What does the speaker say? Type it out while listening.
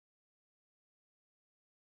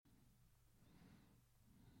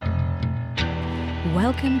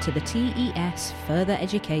Welcome to the TES Further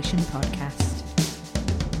Education Podcast.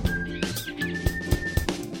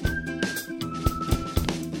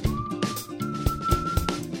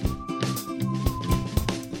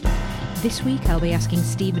 This week I'll be asking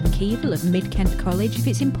Stephen Keevil of Mid-Kent College if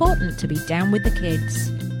it's important to be down with the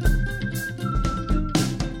kids.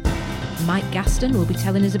 Mike Gaston will be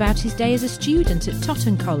telling us about his day as a student at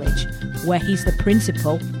Totton College, where he's the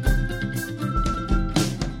principal.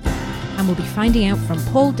 And we'll be finding out from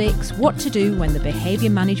Paul Dix what to do when the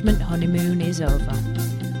behaviour management honeymoon is over.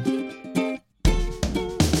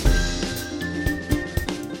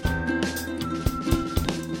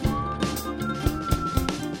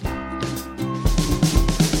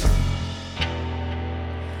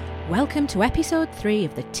 Welcome to episode 3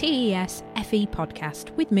 of the TES FE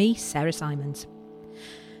podcast with me, Sarah Simons.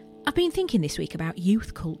 I've been thinking this week about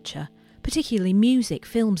youth culture, particularly music,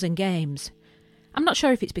 films and games. I'm not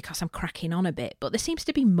sure if it's because I'm cracking on a bit, but there seems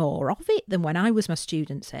to be more of it than when I was my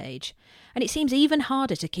student's age, and it seems even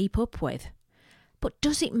harder to keep up with. But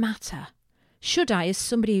does it matter? Should I, as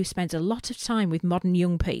somebody who spends a lot of time with modern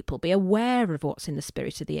young people, be aware of what's in the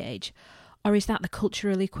spirit of the age? Or is that the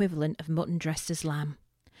cultural equivalent of mutton dressed as lamb?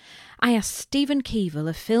 I asked Stephen Keevil,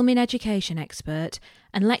 a filming education expert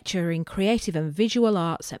and lecturer in creative and visual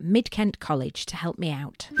arts at Mid-Kent College, to help me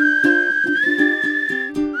out.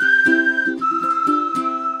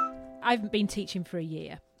 I've been teaching for a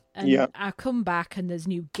year, and I come back and there's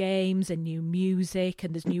new games and new music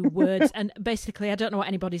and there's new words, and basically I don't know what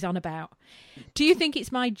anybody's on about. Do you think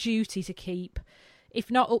it's my duty to keep,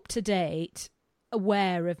 if not up to date,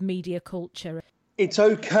 aware of media culture? It's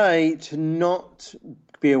okay to not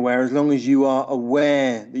be aware as long as you are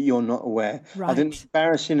aware that you're not aware. Right. I think the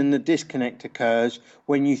embarrassing and the disconnect occurs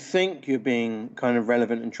when you think you're being kind of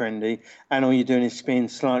relevant and trendy, and all you're doing is being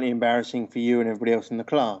slightly embarrassing for you and everybody else in the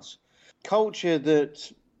class. Culture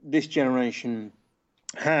that this generation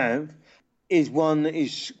have is one that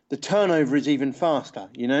is, the turnover is even faster.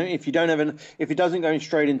 You know, if you don't have if it doesn't go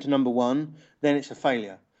straight into number one, then it's a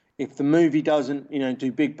failure. If the movie doesn't,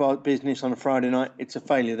 do big business on a Friday night, it's a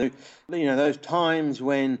failure. Those times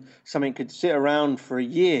when something could sit around for a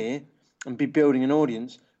year and be building an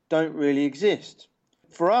audience don't really exist.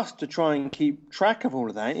 For us to try and keep track of all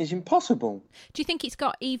of that is impossible. Do you think it's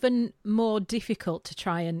got even more difficult to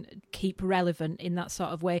try and keep relevant in that sort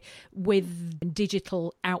of way with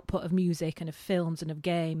digital output of music and of films and of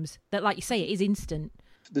games that, like you say, it is instant?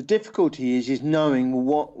 The difficulty is knowing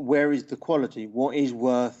where is the quality, what is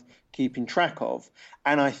worth keeping track of.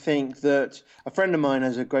 And I think that a friend of mine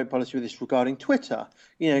has a great policy with this regarding Twitter.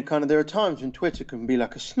 There are times when Twitter can be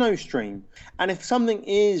like a snow stream. And if something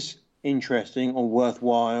is interesting or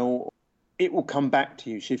worthwhile, it will come back to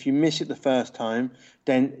you. So if you miss it the first time,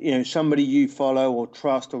 then somebody you follow or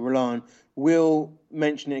trust or rely on will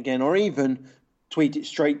mention it again, or even tweet it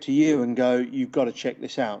straight to you and go, you've got to check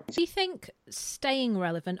this out. Do you think staying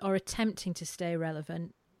relevant or attempting to stay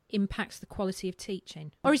relevant impacts the quality of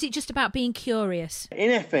teaching? Or is it just about being curious?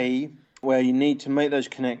 In FE, where you need to make those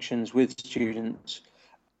connections with students,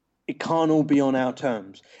 it can't all be on our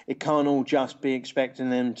terms. It can't all just be expecting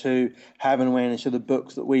them to have an awareness of the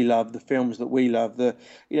books that we love, the films that we love. There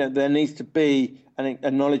needs to be an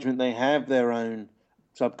acknowledgement they have their own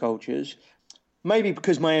subcultures. Maybe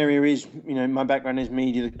because my area is, my background is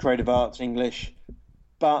media, the creative arts, English,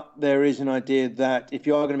 but there is an idea that if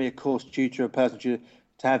you are going to be a course tutor, a personal tutor,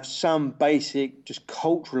 to have some basic, just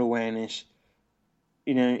cultural awareness,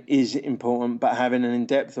 is important, but having an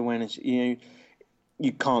in-depth awareness, you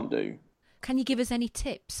can't do. Can you give us any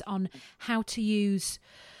tips on how to use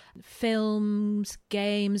films,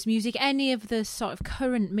 games, music, any of the sort of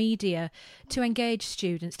current media to engage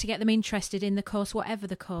students, to get them interested in the course, whatever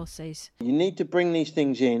the course is? You need to bring these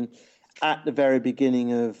things in at the very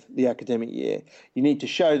beginning of the academic year. You need to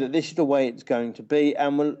show that this is the way it's going to be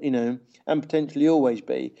and will, and potentially always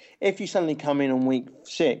be. If you suddenly come in on week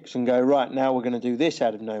 6 and go, right, now we're going to do this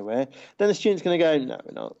out of nowhere, then the student's going to go, no,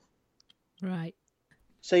 we're not. Right.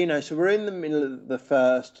 So we're in the middle of the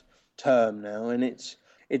first term now, and it's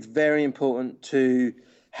very important to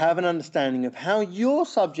have an understanding of how your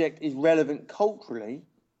subject is relevant culturally,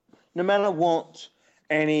 no matter what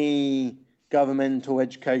any governmental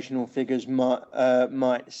educational figures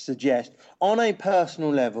might suggest. On a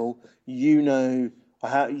personal level,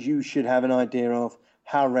 how you should have an idea of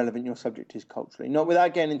how relevant your subject is culturally, not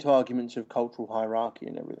without getting into arguments of cultural hierarchy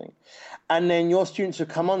and everything. And then your students have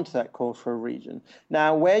come onto that course for a reason.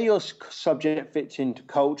 Now, where your subject fits into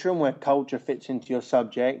culture and where culture fits into your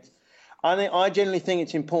subject, I generally think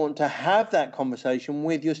it's important to have that conversation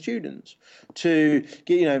with your students to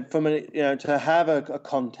get, to have a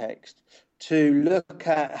context, to look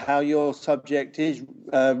at how your subject is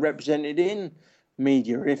represented in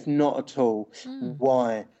media, if not at all.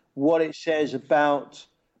 Why? What it says about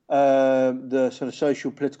the sort of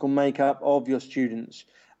social political makeup of your students,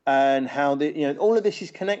 and how all of this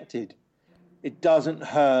is connected. It doesn't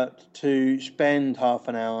hurt to spend half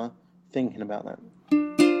an hour thinking about that.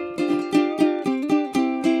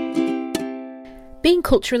 Being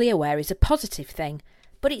culturally aware is a positive thing,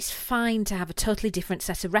 but it's fine to have a totally different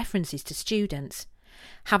set of references to students.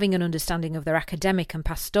 Having an understanding of their academic and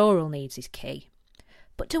pastoral needs is key.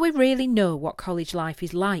 But do we really know what college life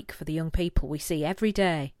is like for the young people we see every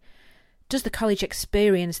day? Does the college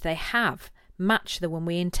experience they have match the one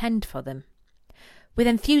we intend for them? With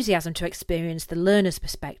enthusiasm to experience the learner's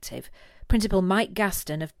perspective, Principal Mike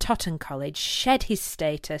Gaston of Totton College shed his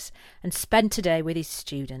status and spent a day with his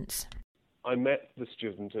students. I met the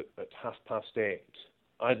student at 8:30.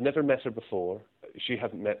 I'd never met her before. She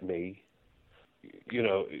hadn't met me. You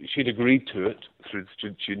know, she'd agreed to it through the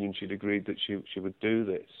student union. She'd agreed that she would do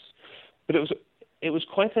this. But it was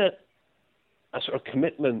quite a sort of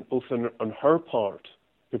commitment, both on her part,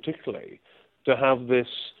 particularly, to have this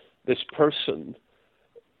person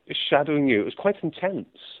shadowing you. It was quite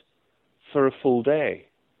intense for a full day.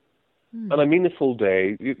 And I mean a full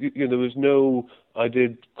day. There was no, I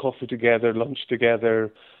did coffee together, lunch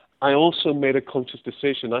together. I also made a conscious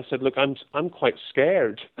decision. I said, look, I'm quite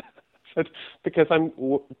scared because I'm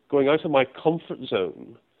going out of my comfort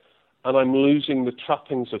zone and I'm losing the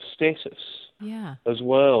trappings of status as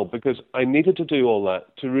well, because I needed to do all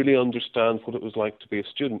that to really understand what it was like to be a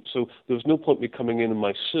student. So there was no point me coming in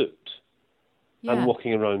my suit and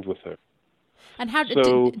walking around with her. And how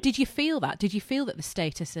did you feel that? Did you feel that the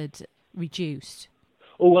status had reduced?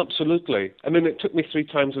 Oh, absolutely. I mean, it took me 3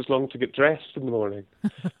 times as long to get dressed in the morning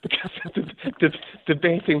because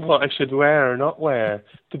debating what I should wear or not wear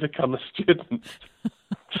to become a student.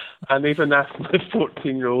 And even asked my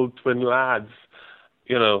 14-year-old twin lads,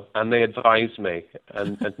 and they advised me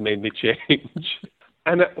and made me change.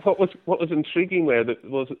 And what was intriguing there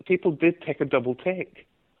was that people did take a double take.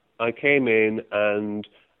 I came in and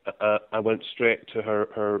I went straight to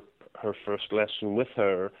her first lesson with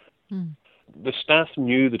her. The staff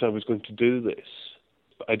knew that I was going to do this,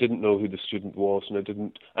 but I didn't know who the student was,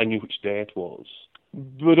 and I knew which day it was.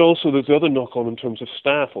 But also there's the other knock-on in terms of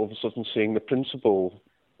staff, all of a sudden seeing the principal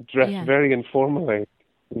dressed very informally,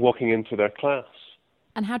 walking into their class.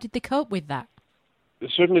 And how did they cope with that?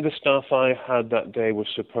 Certainly the staff I had that day was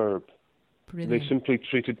superb. Brilliant. They simply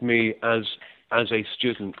treated me as a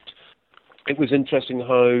student. It was interesting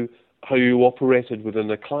how you operated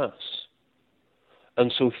within a class.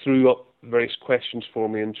 And so threw up various questions for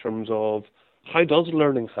me in terms of how does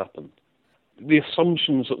learning happen? The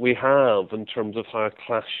assumptions that we have in terms of how a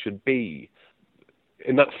class should be.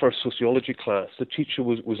 In that first sociology class, the teacher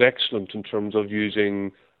was excellent in terms of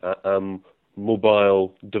using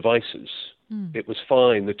mobile devices. It was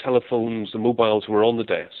fine. The telephones, the mobiles were on the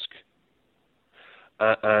desk.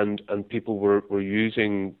 And people were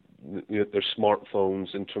using their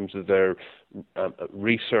smartphones in terms of their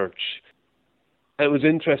research. It was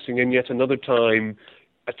interesting, and yet another time,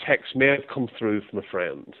 a text may have come through from a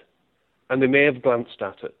friend, and they may have glanced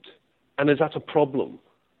at it. And is that a problem?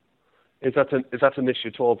 Is that an issue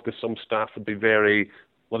at all? Because some staff would be they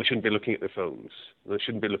shouldn't be looking at their phones. They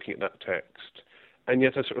shouldn't be looking at that text. And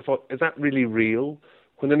yet I sort of thought, is that really real?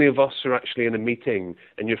 When any of us are actually in a meeting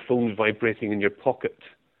and your phone's vibrating in your pocket,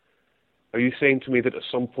 are you saying to me that at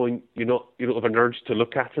some point you don't have an urge to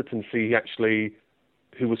look at it and see actually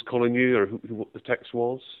who was calling you or what the text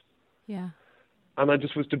was? Yeah. And I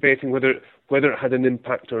just was debating whether it had an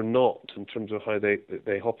impact or not in terms of how they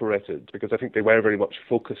operated, because I think they were very much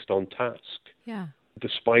focused on task. Yeah.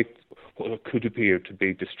 Despite what could appear to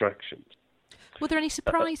be distractions. Were there any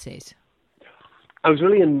surprises? I was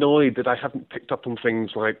really annoyed that I hadn't picked up on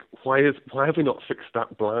things like, why have we not fixed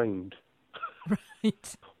that blind?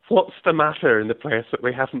 Right. What's the matter in the place that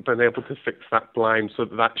we haven't been able to fix that blind so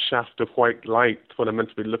that shaft of white light, when I'm meant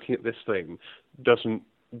to be looking at this thing, doesn't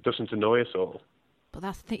annoy us all? But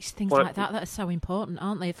that's things like that are so important,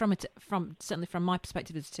 aren't they? Certainly from my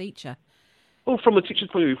perspective as a teacher. Well, from a teacher's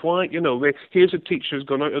point of view, why, here's a teacher who's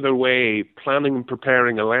gone out of their way, planning and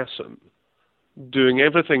preparing a lesson, doing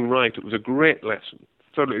everything right. It was a great lesson.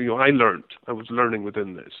 Thoroughly, I was learning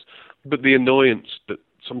within this. But the annoyance that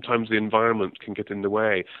sometimes the environment can get in the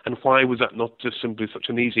way. And why was that not just simply such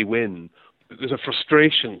an easy win? There's a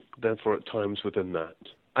frustration, therefore, at times within that.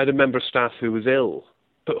 I had a member of staff who was ill.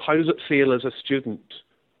 But how does it feel as a student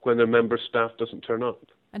when a member of staff doesn't turn up?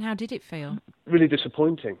 And how did it feel? Really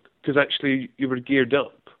disappointing, because actually you were geared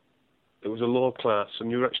up. It was a law class,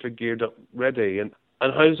 and you were actually geared up, ready. And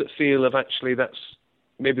how does it feel if actually that's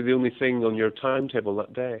maybe the only thing on your timetable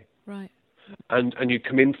that day? Right. And you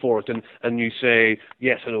come in for it, and you say,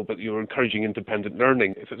 yes, I know, but you're encouraging independent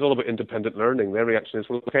learning. If it's all about independent learning, their reaction is,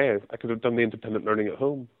 well, okay, I could have done the independent learning at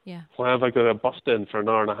home. Yeah. Why have I got to bust in for an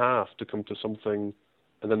hour and a half to come to something,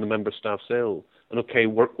 and then the member staff's ill? And okay,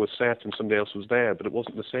 work was set and somebody else was there, but it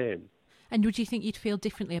wasn't the same. And would you think you'd feel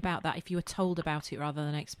differently about that if you were told about it rather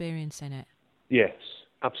than experiencing it? Yes,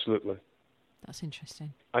 absolutely. That's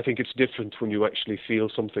interesting. I think it's different when you actually feel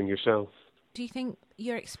something yourself. Do you think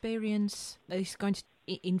your experience is going to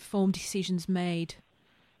inform decisions made?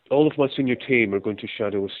 All of my senior team are going to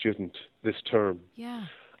shadow a student this term. Yeah.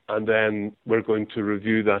 And then we're going to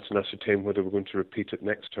review that and ascertain whether we're going to repeat it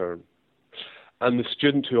next term. And the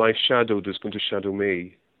student who I shadowed is going to shadow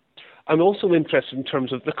me. I'm also interested in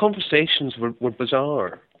terms of the conversations were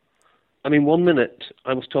bizarre. I mean, 1 minute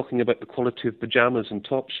I was talking about the quality of pyjamas in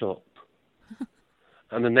Topshop.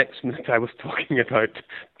 And the next minute I was talking about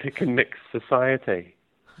Pick and Mix society.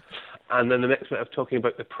 And then the next minute I was talking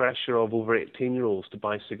about the pressure of over 18-year-olds to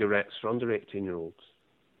buy cigarettes for under 18-year-olds.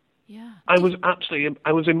 Yeah. I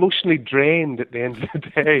was emotionally drained at the end of the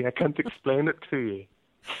day. I can't explain it to you.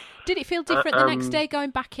 Did it feel different the next day going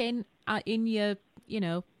back in your, in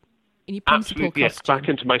your principal absolutely, yes, costume? back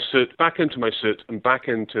into my suit, and back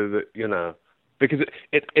into the, because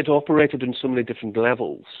it operated in so many different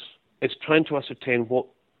levels. It's trying to ascertain what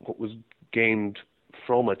was gained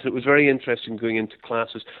from it. It was very interesting going into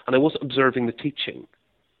classes, and I wasn't observing the teaching.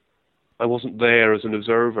 I wasn't there as an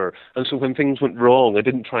observer, and so when things went wrong, I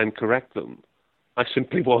didn't try and correct them. I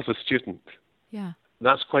simply was a student. Yeah,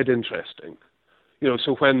 that's quite interesting.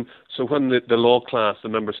 So when the law class, the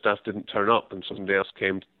member staff didn't turn up, and somebody else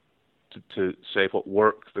came to say what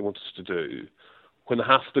work they wanted us to do, when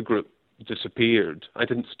half the group disappeared, I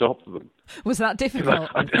didn't stop them. Was that difficult?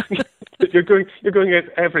 You're going at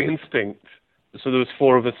every instinct. So there was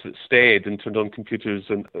 4 of us that stayed and turned on computers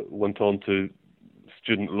and went on to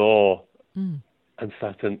student law and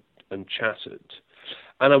sat and chatted.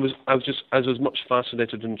 And I was much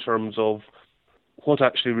fascinated in terms of what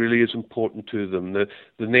actually really is important to them. The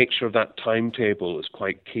nature of that timetable is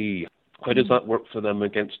quite key. How does that work for them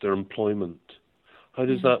against their employment? How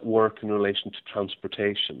does that work in relation to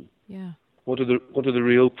transportation? Yeah. What are the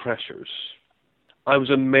real pressures? I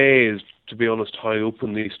was amazed, to be honest, how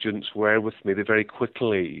open these students were with me. They very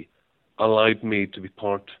quickly allowed me to be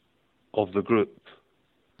part of the group.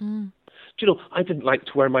 Do you know, I didn't like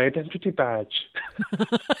to wear my identity badge.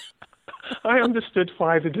 I understood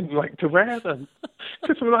why they didn't like to wear them.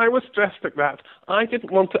 Because when I was dressed like that, I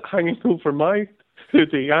didn't want it hanging over my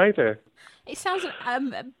hoodie either. It sounds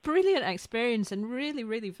a brilliant experience and really,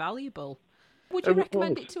 really valuable. Would you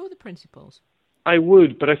recommend it to other principals? I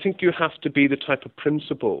would, but I think you have to be the type of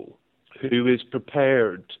principal who is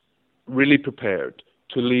prepared, really prepared,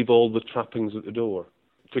 to leave all the trappings at the door,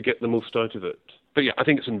 to get the most out of it. But yeah, I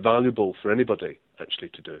think it's invaluable for anybody, actually,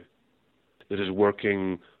 to do. That is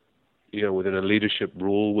working, within a leadership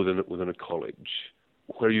role within a college,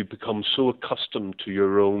 where you become so accustomed to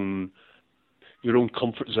your own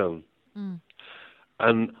comfort zone.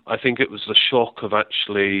 And I think it was the shock of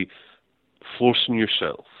actually forcing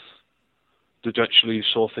yourself that actually you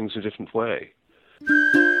saw things a different way.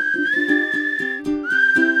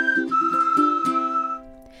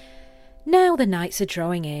 Now the nights are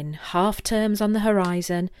drawing in, half terms on the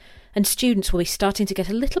horizon, and students will be starting to get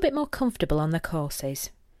a little bit more comfortable on their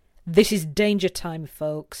courses. This is danger time,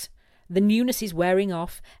 folks. The newness is wearing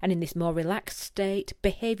off, and in this more relaxed state,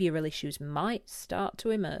 behavioural issues might start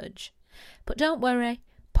to emerge. But don't worry,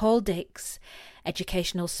 Paul Dix,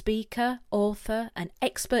 educational speaker, author and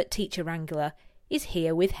expert teacher wrangler, is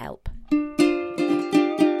here with help.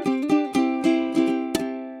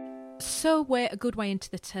 So we're a good way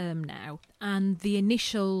into the term now, and the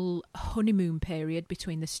initial honeymoon period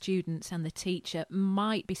between the students and the teacher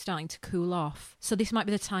might be starting to cool off. So this might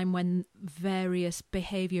be the time when various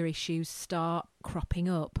behaviour issues start cropping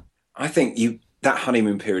up. I think that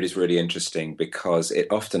honeymoon period is really interesting because it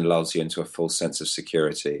often lulls you into a false sense of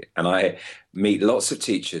security. And I meet lots of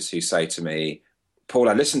teachers who say to me, Paul,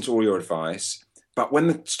 I listened to all your advice, but when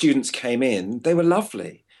the students came in, they were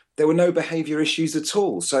lovely. There were no behaviour issues at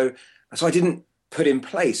all. So I didn't put in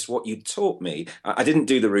place what you taught me. I didn't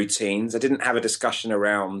do the routines. I didn't have a discussion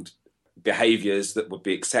around behaviours that would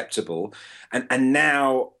be acceptable. And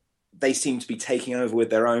now they seem to be taking over with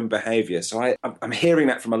their own behaviour. So I'm hearing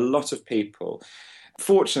that from a lot of people.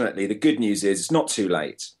 Fortunately, the good news is it's not too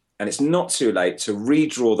late. And it's not too late to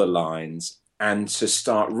redraw the lines and to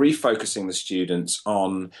start refocusing the students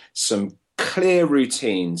on some clear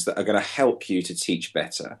routines that are going to help you to teach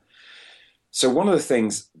better. So one of the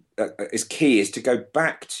things that is key is to go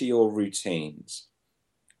back to your routines,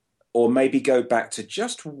 or maybe go back to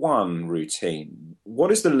just one routine.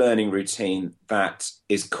 What is the learning routine that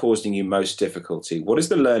is causing you most difficulty? What is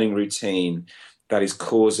the learning routine that is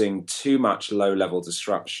causing too much low-level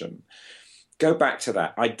disruption? Go back to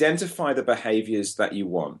that. Identify the behaviours that you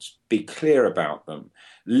want. Be clear about them.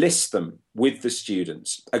 List them with the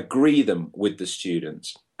students. Agree them with the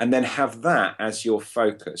students. And then have that as your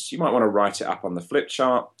focus. You might want to write it up on the flip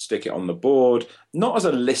chart, stick it on the board, not as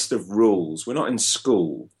a list of rules. We're not in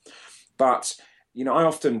school. But, I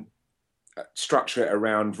often structure it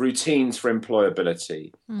around routines for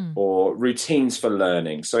employability or routines for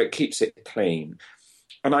learning. So it keeps it clean.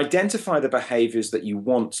 And identify the behaviours that you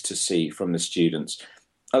want to see from the students.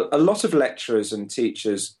 A lot of lecturers and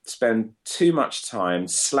teachers spend too much time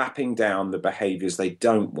slapping down the behaviours they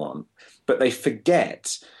don't want, but they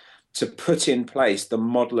forget to put in place the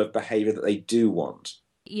model of behaviour that they do want.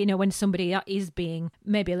 When somebody is being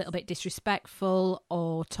maybe a little bit disrespectful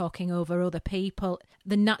or talking over other people,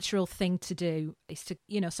 the natural thing to do is to,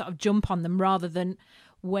 sort of jump on them rather than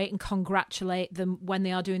wait and congratulate them when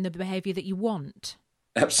they are doing the behaviour that you want.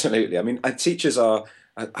 Absolutely. I mean, teachers are,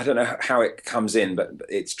 I don't know how it comes in, but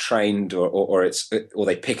it's trained or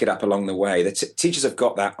they pick it up along the way. The teachers have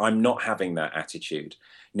got that, I'm not having that attitude.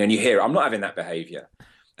 And you hear, I'm not having that behaviour.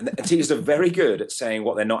 And teachers are very good at saying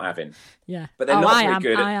what they're not having. Yeah. But they're not very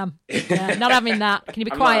good I am. Yeah, not having that. Can you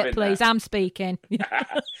be quiet, please? That. I'm speaking.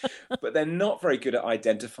 But they're not very good at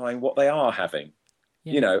identifying what they are having.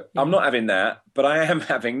 Yeah. I'm not having that, but I am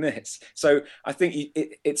having this. So I think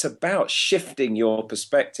it's about shifting your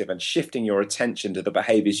perspective and shifting your attention to the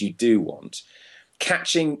behaviours you do want,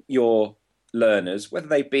 catching your learners, whether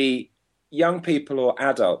they be young people or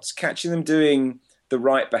adults, catching them doing the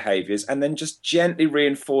right behaviours and then just gently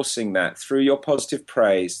reinforcing that through your positive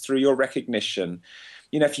praise, through your recognition.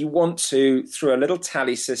 If you want to, through a little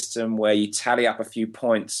tally system where you tally up a few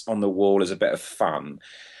points on the wall as a bit of fun.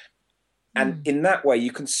 And in that way,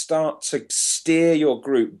 you can start to steer your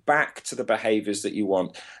group back to the behaviours that you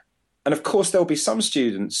want. And of course, there'll be some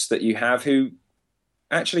students that you have who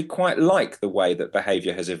actually quite like the way that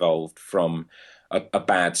behaviour has evolved from a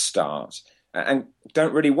bad start and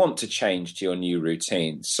don't really want to change to your new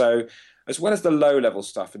routine. So as well as the low-level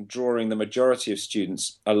stuff and drawing the majority of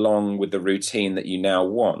students along with the routine that you now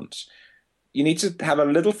want, you need to have a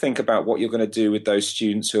little think about what you're going to do with those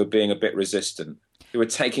students who are being a bit resistant, who are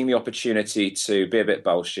taking the opportunity to be a bit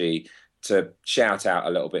bolshy, to shout out a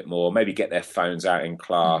little bit more, maybe get their phones out in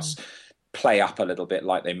class, play up a little bit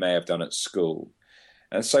like they may have done at school.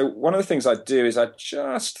 And so one of the things I do is I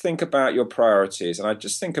just think about your priorities, and I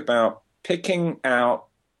just think about picking out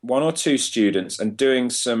one or two students and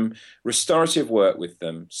doing some restorative work with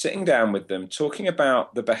them, sitting down with them, talking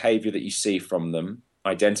about the behaviour that you see from them,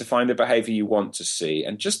 identifying the behaviour you want to see,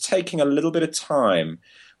 and just taking a little bit of time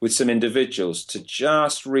with some individuals to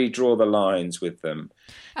just redraw the lines with them.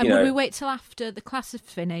 And will we wait till after the class is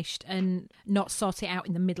finished and not sort it out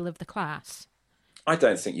in the middle of the class? I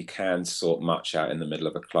don't think you can sort much out in the middle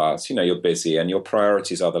of a class. You're busy and your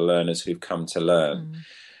priorities are the learners who've come to learn.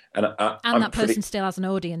 And that person still has an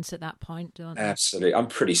audience at that point, don't they? Absolutely. I'm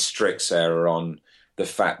pretty strict, Sarah, on the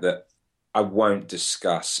fact that I won't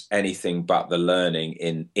discuss anything but the learning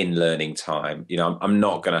in learning time. I'm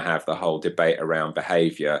not going to have the whole debate around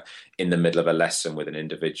behaviour in the middle of a lesson with an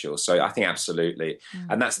individual. So I think absolutely.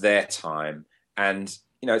 And that's their time. And,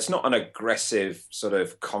 it's not an aggressive sort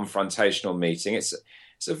of confrontational meeting. It's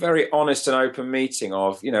a very honest and open meeting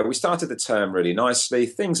of, we started the term really nicely.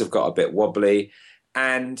 Things have got a bit wobbly.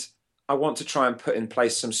 And I want to try and put in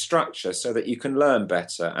place some structure so that you can learn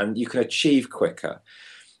better and you can achieve quicker.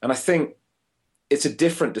 And I think it's a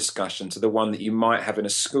different discussion to the one that you might have in a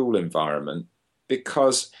school environment,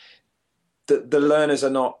 because the learners are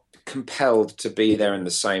not compelled to be there in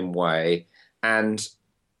the same way, and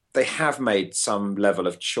they have made some level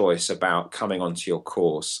of choice about coming onto your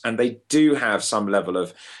course, and they do have some level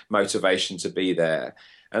of motivation to be there.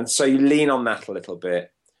 And so you lean on that a little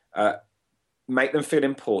bit, make them feel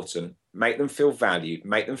important, make them feel valued,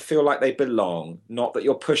 make them feel like they belong, not that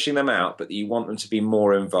you're pushing them out, but that you want them to be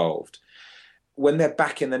more involved. When they're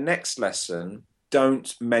back in the next lesson,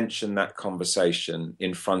 don't mention that conversation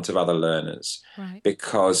in front of other learners, right?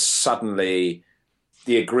 Because suddenly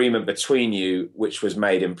the agreement between you, which was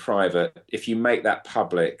made in private, if you make that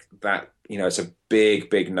public, that, it's a big,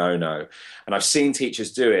 big no-no. And I've seen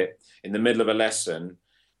teachers do it in the middle of a lesson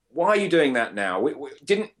why are you doing that now?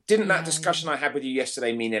 Didn't that discussion I had with you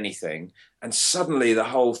yesterday mean anything? And suddenly the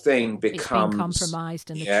whole thing becomes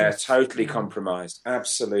compromised. And totally compromised.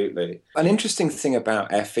 Absolutely. An interesting thing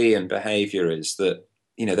about FE and behaviour is that,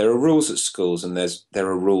 you know, there are rules at schools and there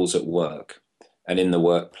are rules at work and in the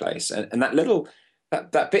workplace. And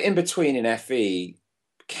that bit in between in FE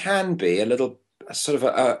can be a sort of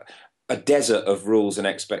a desert of rules and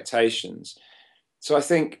expectations. So I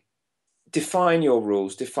think define your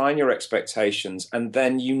rules, define your expectations, and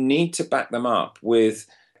then you need to back them up with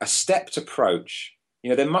a stepped approach. You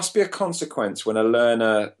know, there must be a consequence when a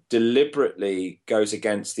learner deliberately goes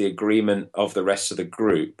against the agreement of the rest of the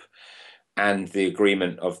group and the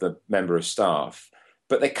agreement of the member of staff,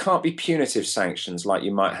 but they can't be punitive sanctions like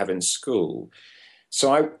you might have in school.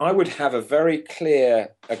 So I would have a very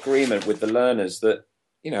clear agreement with the learners that,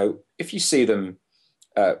 you know, if you see them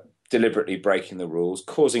deliberately breaking the rules,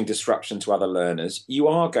 causing disruption to other learners, you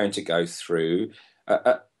are going to go through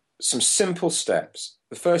some simple steps.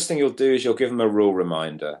 The first thing you'll do is you'll give them a rule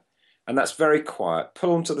reminder, and that's very quiet.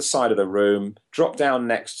 Pull them to the side of the room, drop down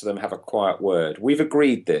next to them, have a quiet word. We've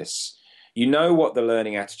agreed this. You know what the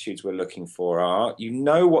learning attitudes we're looking for are. You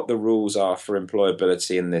know what the rules are for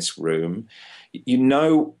employability in this room. You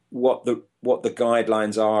know what the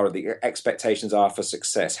guidelines are or the expectations are for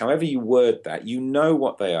success. However you word that, you know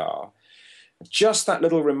what they are. Just that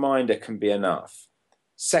little reminder can be enough.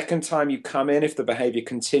 Second time you come in, if the behaviour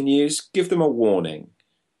continues, give them a warning.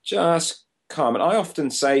 Just calm. And I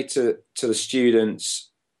often say to the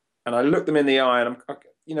students, and I look them in the eye and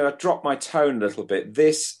I drop my tone a little bit.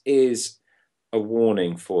 This is a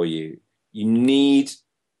warning for you. You need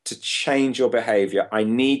to change your behaviour. I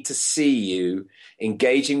need to see you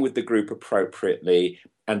engaging with the group appropriately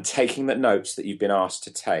and taking the notes that you've been asked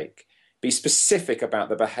to take. Be specific about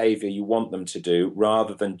the behaviour you want them to do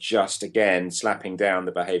rather than just, again, slapping down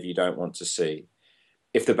the behaviour you don't want to see.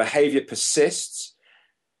 If the behaviour persists,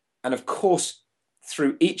 and of course,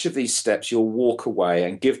 through each of these steps, you'll walk away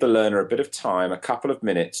and give the learner a bit of time, a couple of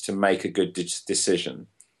minutes to make a good decision.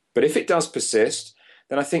 But if it does persist,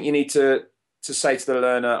 then I think you need to say to the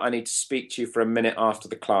learner, I need to speak to you for a minute after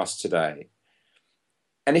the class today.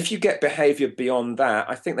 And if you get behaviour beyond that,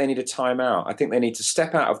 I think they need a timeout. I think they need to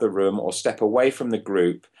step out of the room or step away from the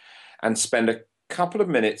group and spend a couple of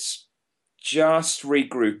minutes just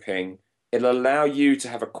regrouping. It'll allow you to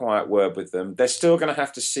have a quiet word with them. They're still going to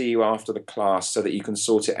have to see you after the class so that you can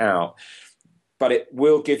sort it out. But it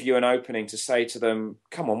will give you an opening to say to them,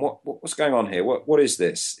 come on, what's going on here? What is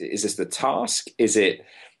this? Is this the task? Is it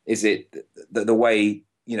the way,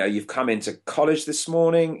 you know, you've come into college this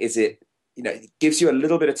morning? Is it, you know, it gives you a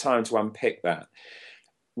little bit of time to unpick that.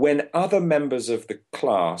 When other members of the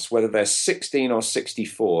class, whether they're 16 or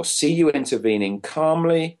 64, see you intervening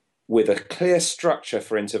calmly with a clear structure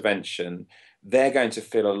for intervention, they're going to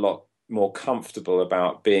feel a lot more comfortable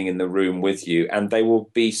about being in the room with you, and they will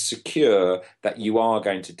be secure that you are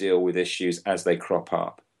going to deal with issues as they crop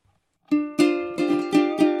up.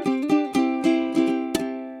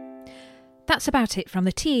 That's about it from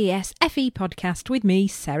the TES FE podcast with me,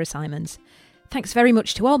 Sarah Simons. Thanks very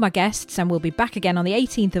much to all my guests, and we'll be back again on the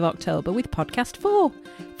 18th of October with podcast 4.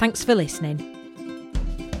 Thanks for listening.